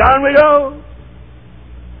battle, and down we go.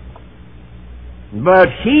 But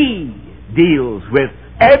He deals with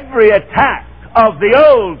every attack of the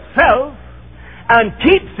old self and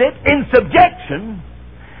keeps it in subjection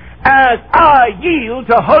as I yield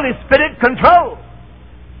to Holy Spirit control.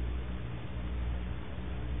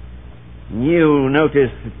 You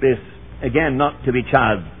notice this, again, not to be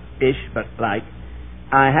childish, but like,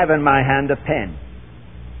 I have in my hand a pen.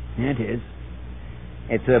 Here it is.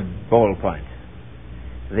 It's a ballpoint.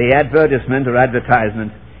 The advertisement or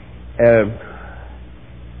advertisement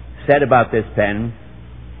said about this pen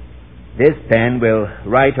will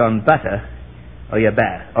write on butter or your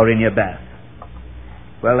bath, or in your bath.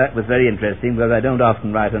 Well, that was very interesting, because I don't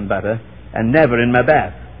often write on butter, and never in my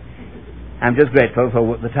bath. I'm just grateful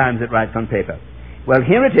for the times it writes on paper. Well,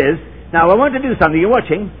 here it is. Now, I want to do something. You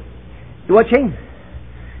watching? You watching?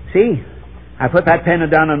 See? I put that pen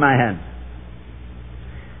down on my hand.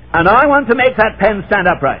 And I want to make that pen stand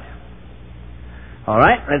upright. All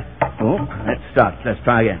right? Let's start. Let's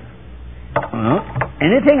try again.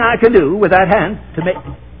 Anything I can do with that hand to make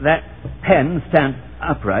that pen stand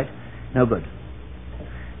upright, no good.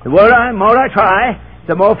 The more I try,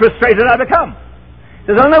 the more frustrated I become.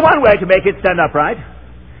 There's only one way to make it stand upright.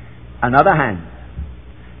 Another hand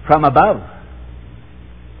from above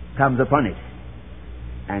comes upon it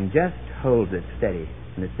and just holds it steady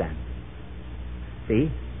in its stand. See?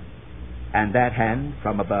 And that hand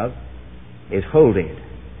from above is holding it.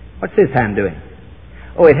 What's this hand doing?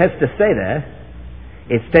 Oh, it has to stay there.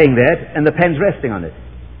 It's staying there, and the pen's resting on it.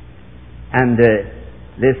 And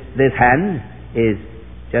this hand is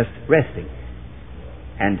just resting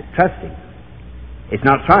and trusting. It's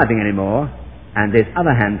not striving anymore, and this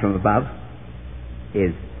other hand from above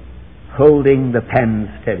is holding the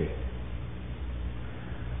pen steady.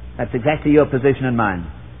 That's exactly your position and mine.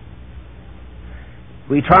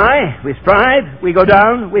 We try, we strive, we go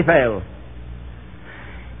down, we fail.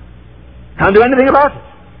 Can't do anything about it.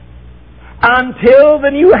 until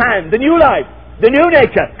the new hand, the new life, the new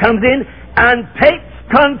nature comes in and takes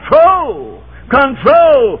control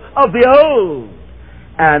of the old.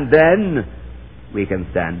 And then we can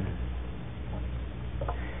stand.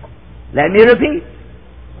 Let me repeat.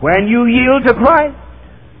 When you yield to Christ,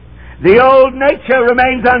 the old nature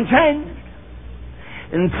remains unchanged,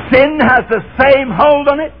 and sin has the same hold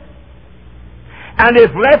on it. And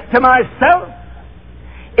if left to myself,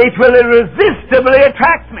 it will irresistibly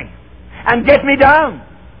attract me and get me down.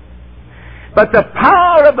 But the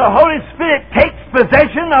power of the Holy Spirit takes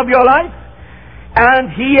possession of your life,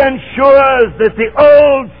 and He ensures that the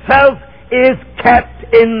old self is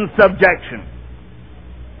kept in subjection.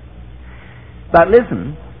 But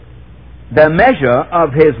listen, the measure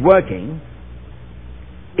of His working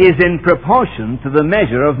is in proportion to the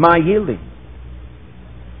measure of my yielding.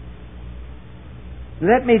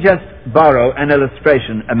 Let me just borrow an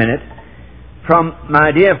illustration a minute from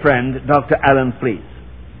my dear friend Dr. Alan Fleece,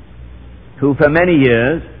 who for many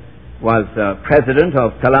years was president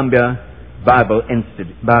of Columbia Bible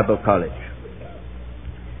College.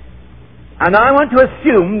 And I want to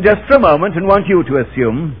assume just for a moment, and want you to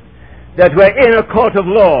assume, that we're in a court of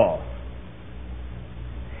law.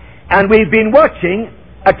 And we've been watching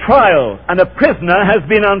a trial, and a prisoner has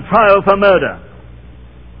been on trial for murder.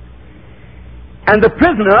 And the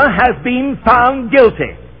prisoner has been found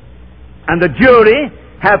guilty. And the jury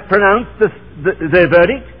have pronounced the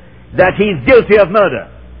verdict that he's guilty of murder.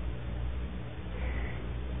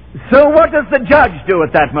 So what does the judge do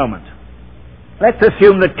at that moment? Let's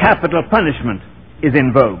assume that capital punishment is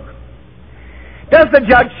in vogue. Does the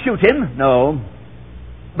judge shoot him? No.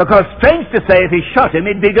 Because, strange to say, if he shot him,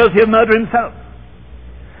 he'd be guilty of murder himself.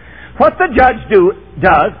 What the judge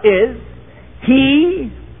does is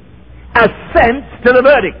he assents to the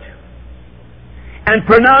verdict and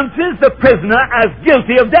pronounces the prisoner as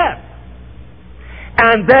guilty of death.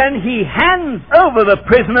 And then he hands over the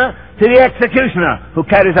prisoner to the executioner, who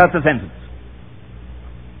carries out the sentence.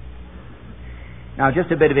 Now,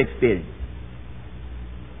 just a bit of experience.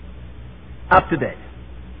 Up to date.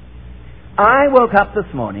 I woke up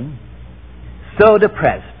this morning so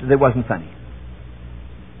depressed that it wasn't funny.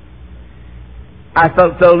 I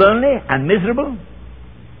felt so lonely and miserable,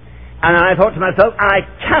 and I thought to myself, I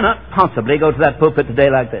cannot possibly go to that pulpit today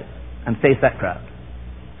like this and face that crowd.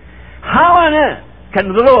 How on earth can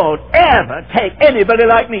the Lord ever take anybody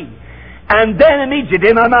like me? And then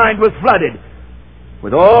immediately my mind was flooded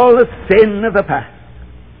with all the sin of the past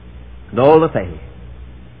and all the failure.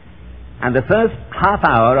 And the first half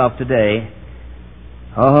hour of today,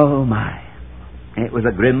 oh my, it was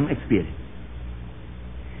a grim experience.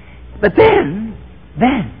 But then,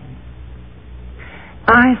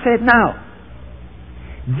 I said, now,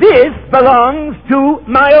 this belongs to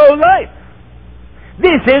my old life.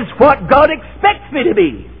 This is what God expects me to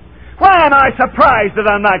be. Why am I surprised that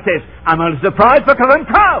I'm like this? I'm only surprised because I'm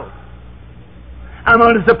proud. I'm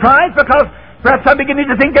only surprised because perhaps I'm beginning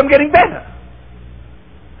to think I'm getting better.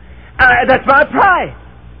 That's my pride.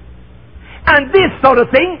 And this sort of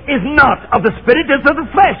thing is not of the spirit, it's of the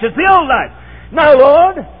flesh. It's the old life. Now,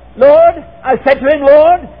 Lord, I said to him,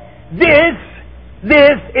 Lord, this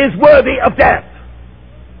is worthy of death.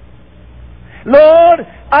 Lord,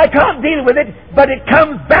 I can't deal with it, but it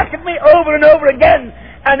comes back at me over and over again,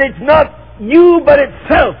 and it's not you but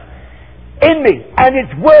itself in me, and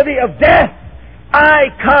it's worthy of death. I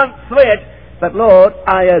can't slay it. But Lord,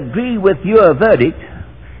 I agree with your verdict.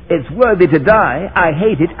 It's worthy to die. I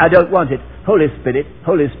hate it. I don't want it. Holy Spirit,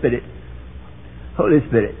 Holy Spirit, Holy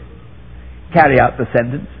Spirit, carry out the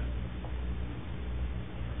sentence.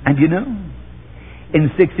 And you know,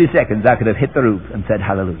 in 60 seconds I could have hit the roof and said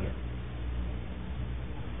hallelujah.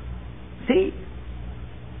 See?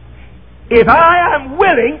 If I am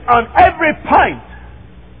willing on every point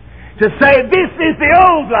to say this is the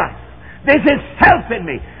old life, this is self in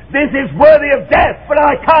me, this is worthy of death, but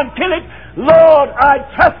I can't kill it, Lord, I'm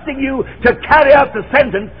trusting you to carry out the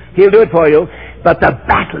sentence. He'll do it for you. But the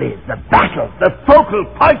focal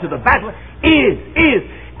point of the battle is,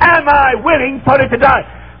 am I willing for it to die?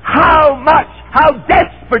 How much, how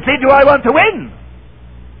desperately do I want to win?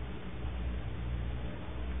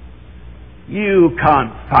 You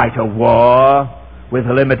can't fight a war with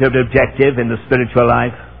a limited objective in the spiritual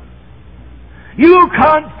life. You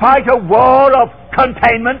can't fight a war of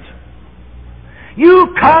containment.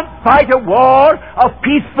 You can't fight a war of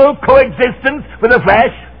peaceful coexistence with the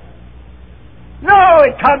flesh. No,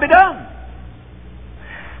 it can't be done.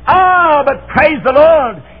 But praise the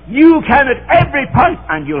Lord, you can at every point,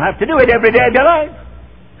 and you'll have to do it every day of your life.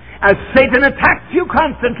 As Satan attacks you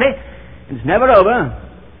constantly, it's never over.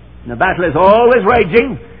 The battle is always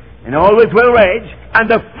raging, and always will rage, and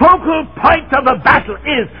the focal point of the battle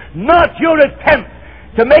is not your attempt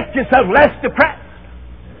to make yourself less depressed,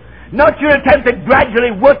 not your attempt to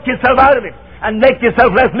gradually work yourself out of it and make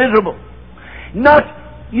yourself less miserable, not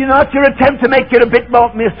your attempt to make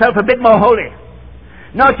yourself a bit more holy,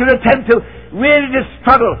 not your attempt to really just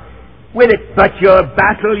struggle with it, but your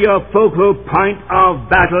battle, your focal point of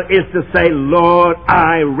battle is to say, Lord,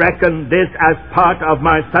 I reckon this as part of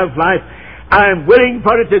my self-life. I'm willing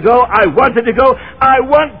for it to go. I want it to go. I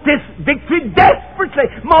want this victory desperately,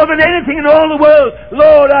 more than anything in all the world.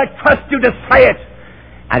 Lord, I trust you to say it.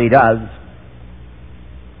 And he does.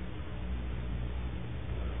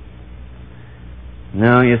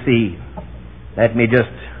 Now, you see, let me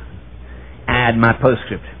just add my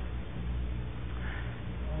postscript.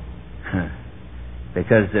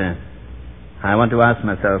 Because I want to ask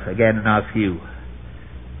myself again and ask you,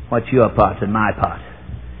 what's your part and my part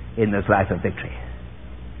in this life of victory?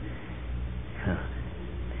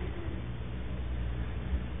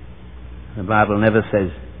 The Bible never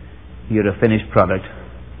says you're a finished product.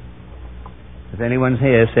 If anyone's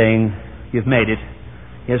here saying you've made it,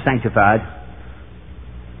 you're sanctified,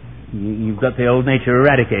 you've got the old nature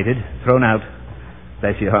eradicated, thrown out,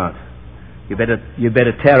 bless your heart. You better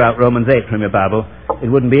tear out Romans 8 from your Bible. It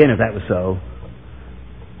wouldn't be in if that was so.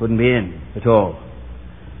 Wouldn't be in at all.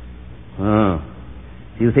 Oh.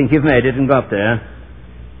 If you think you've made it and got there,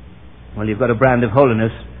 well, you've got a brand of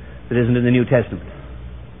holiness that isn't in the New Testament.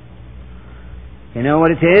 You know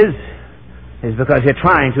what it is? It's because you're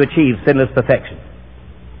trying to achieve sinless perfection.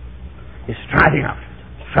 You're striving after it,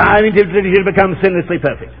 striving to become sinlessly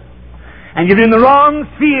perfect. And you're in the wrong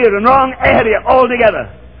sphere and wrong area altogether.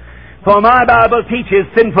 For my Bible teaches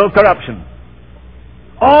sinful corruption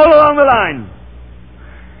all along the line.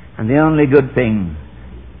 And the only good thing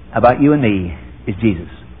about you and me is Jesus.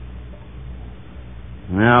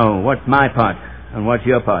 Now, what's my part and what's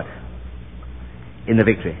your part in the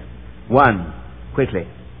victory? One, quickly,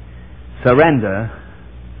 surrender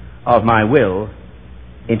of my will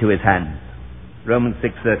into his hands. Romans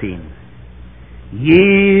 6:13.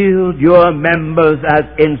 Yield your members as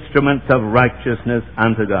instruments of righteousness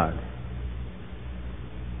unto God.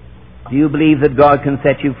 Do you believe that God can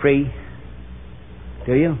set you free?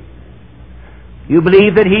 Do you? You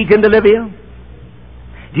believe that he can deliver you?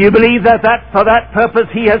 Do you believe that for that purpose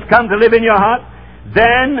he has come to live in your heart?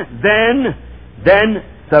 Then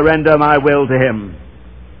surrender my will to him.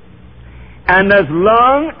 And as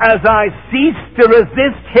long as I cease to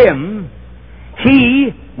resist him,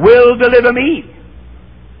 he will deliver me.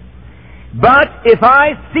 But if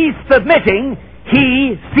I cease submitting,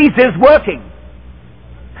 he ceases working.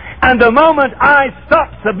 And the moment I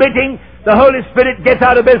stop submitting, the Holy Spirit gets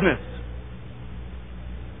out of business.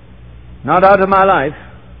 Not out of my life,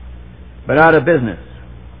 but out of business.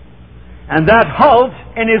 And that halt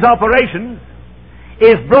in his operations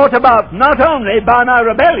is brought about not only by my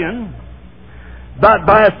rebellion, but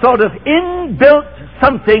by a sort of inbuilt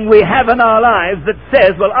something we have in our lives that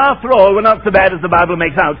says, well, after all, we're not so bad as the Bible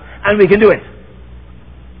makes out, and we can do it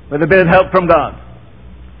with a bit of help from God.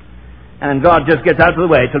 And God just gets out of the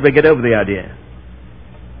way till we get over the idea.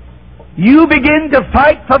 You begin to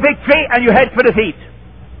fight for victory and you head for defeat.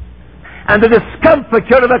 And the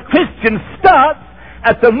discomfiture of a Christian starts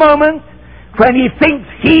at the moment when he thinks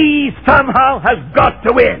he somehow has got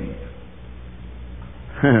to win.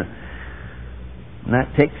 And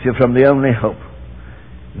that takes you from the only hope.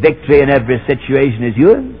 Victory in every situation is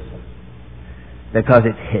yours because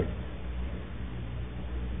it's his.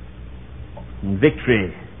 And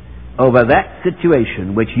victory over that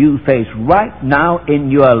situation which you face right now in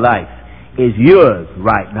your life is yours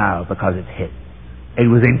right now because it's his. It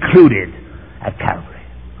was included at Calvary.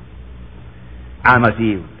 I must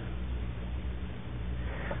yield.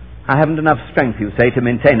 I haven't enough strength, you say, to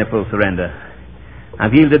maintain a full surrender.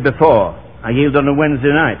 I've yielded before. I yielded on a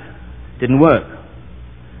Wednesday night. Didn't work.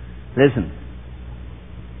 Listen.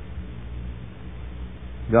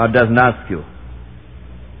 God doesn't ask you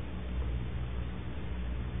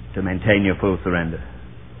to maintain your full surrender.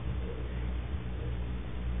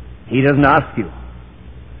 He doesn't ask you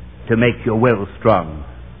to make your will strong.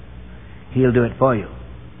 He'll do it for you.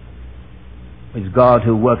 It's God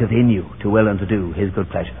who worketh in you to will and to do his good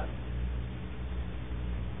pleasure.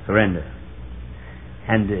 Surrender.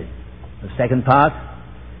 And the second part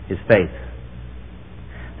is faith.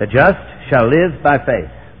 The just shall live by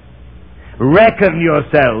faith. Reckon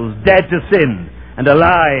yourselves dead to sin and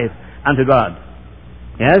alive unto God.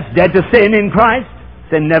 Yes, dead to sin in Christ,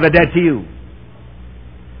 sin never dead to you.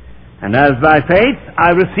 And as by faith I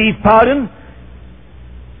receive pardon,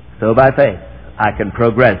 so by faith I can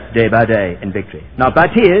progress day by day in victory. Not by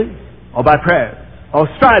tears, or by prayers, or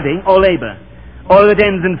striving, or labor, or that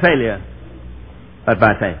ends in failure, but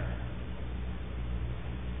by faith.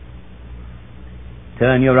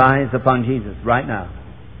 Turn your eyes upon Jesus right now.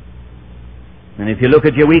 And if you look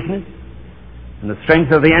at your weakness and the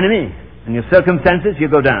strength of the enemy and your circumstances, you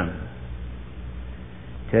go down.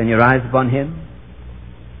 Turn your eyes upon Him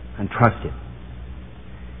and trust Him.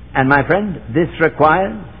 And my friend, this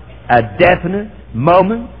requires a definite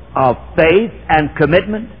moment of faith and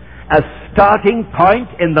commitment, a starting point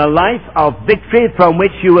in the life of victory from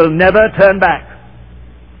which you will never turn back.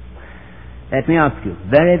 Let me ask you,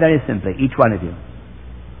 very, very simply, each one of you,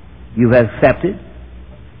 you have accepted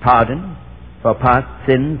pardon for past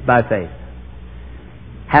sins by faith.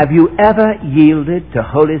 Have you ever yielded to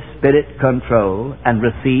Holy Spirit control and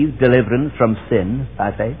received deliverance from sin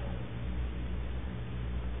by faith?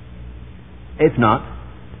 If not,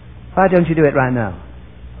 why don't you do it right now?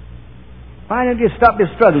 Why don't you stop your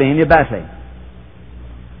struggling and your battling?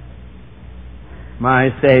 My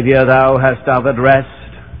Saviour, Thou hast offered rest.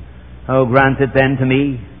 Oh, grant it then to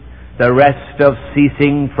me, the rest of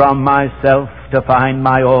ceasing from myself to find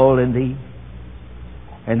my all in Thee.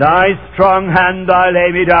 In Thy strong hand I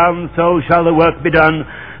lay me down, so shall the work be done,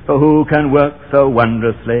 for who can work so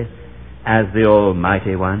wondrously as the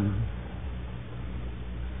Almighty One?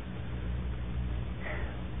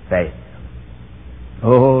 Faith.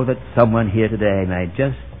 Oh, that someone here today may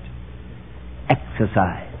just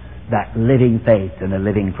exercise that living faith in the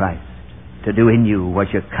living Christ to do in you what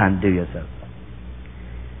you can't do yourself.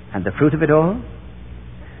 And the fruit of it all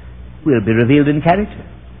will be revealed in character.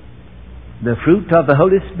 The fruit of the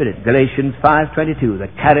Holy Spirit, Galatians 5:22, the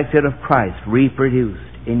character of Christ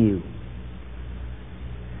reproduced in you.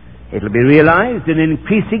 It will be realized in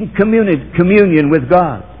increasing communion with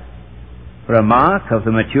God. For a mark of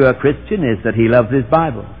the mature Christian is that he loves his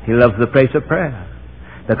Bible. He loves the place of prayer.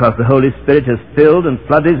 Because the Holy Spirit has filled and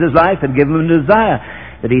flooded his life and given him a desire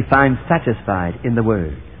that he finds satisfied in the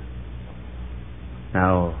Word.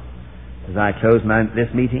 Now, as I close this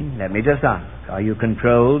meeting, let me just ask, are you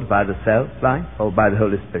controlled by the self-life or by the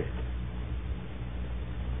Holy Spirit?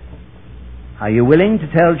 Are you willing to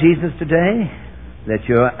tell Jesus today that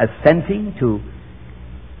you're assenting to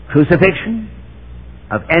crucifixion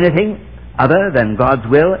of anything other than God's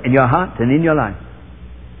will in your heart and in your life?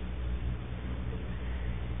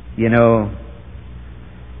 You know,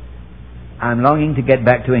 I'm longing to get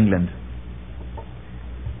back to England.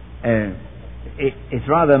 It's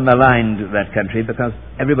rather maligned, that country, because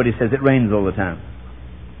everybody says it rains all the time.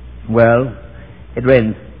 Well, it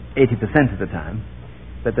rains 80% of the time,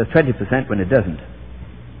 but there's 20% when it doesn't.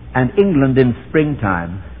 And England in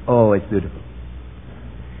springtime, oh, it's beautiful.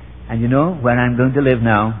 And you know, where I'm going to live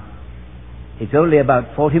now, it's only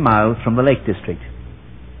about 40 miles from the Lake District,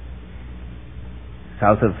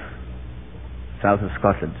 south of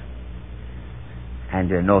Scotland, and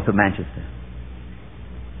north of Manchester.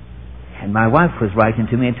 And my wife was writing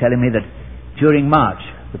to me and telling me that during March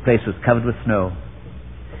the place was covered with snow.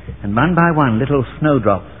 And one by one little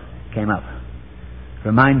snowdrops came up,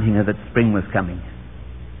 reminding her that spring was coming.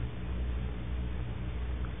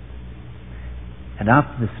 And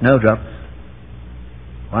after the snowdrops,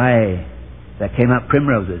 why, there came up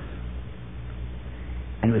primroses.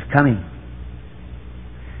 And it was coming.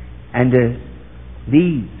 And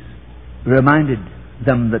these reminded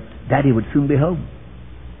them that Daddy would soon be home.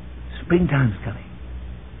 Springtime's coming.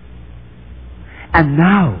 And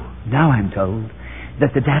now I'm told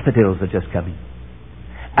that the daffodils are just coming.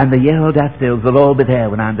 And the yellow daffodils will all be there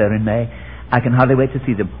when I'm there in May. I can hardly wait to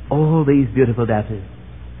see them. All these beautiful daffodils.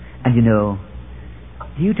 And you know,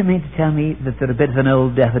 do you mean to tell me that they're a bit of an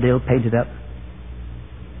old daffodil painted up?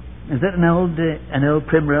 Is that an old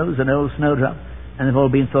primrose, an old snowdrop, and they've all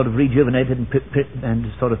been sort of rejuvenated and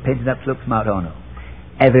sort of painted up to look smart? Oh no.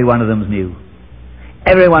 Every one of them's new.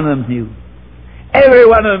 Every one of them's new. Every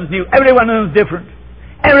one of them's new. Every one of them's different.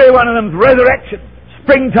 Every one of them's resurrection,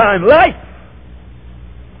 springtime, life.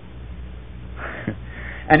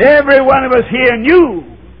 And every one of us here new,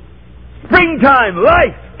 springtime,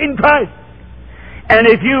 life in Christ. And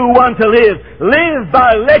if you want to live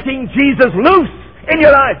by letting Jesus loose in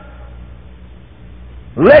your life.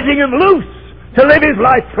 Letting Him loose to live His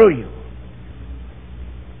life through you.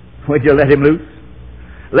 Would you let Him loose?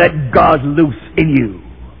 Let God loose in you.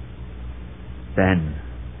 Then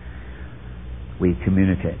we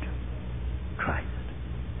communicate Christ.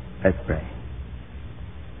 Let's pray.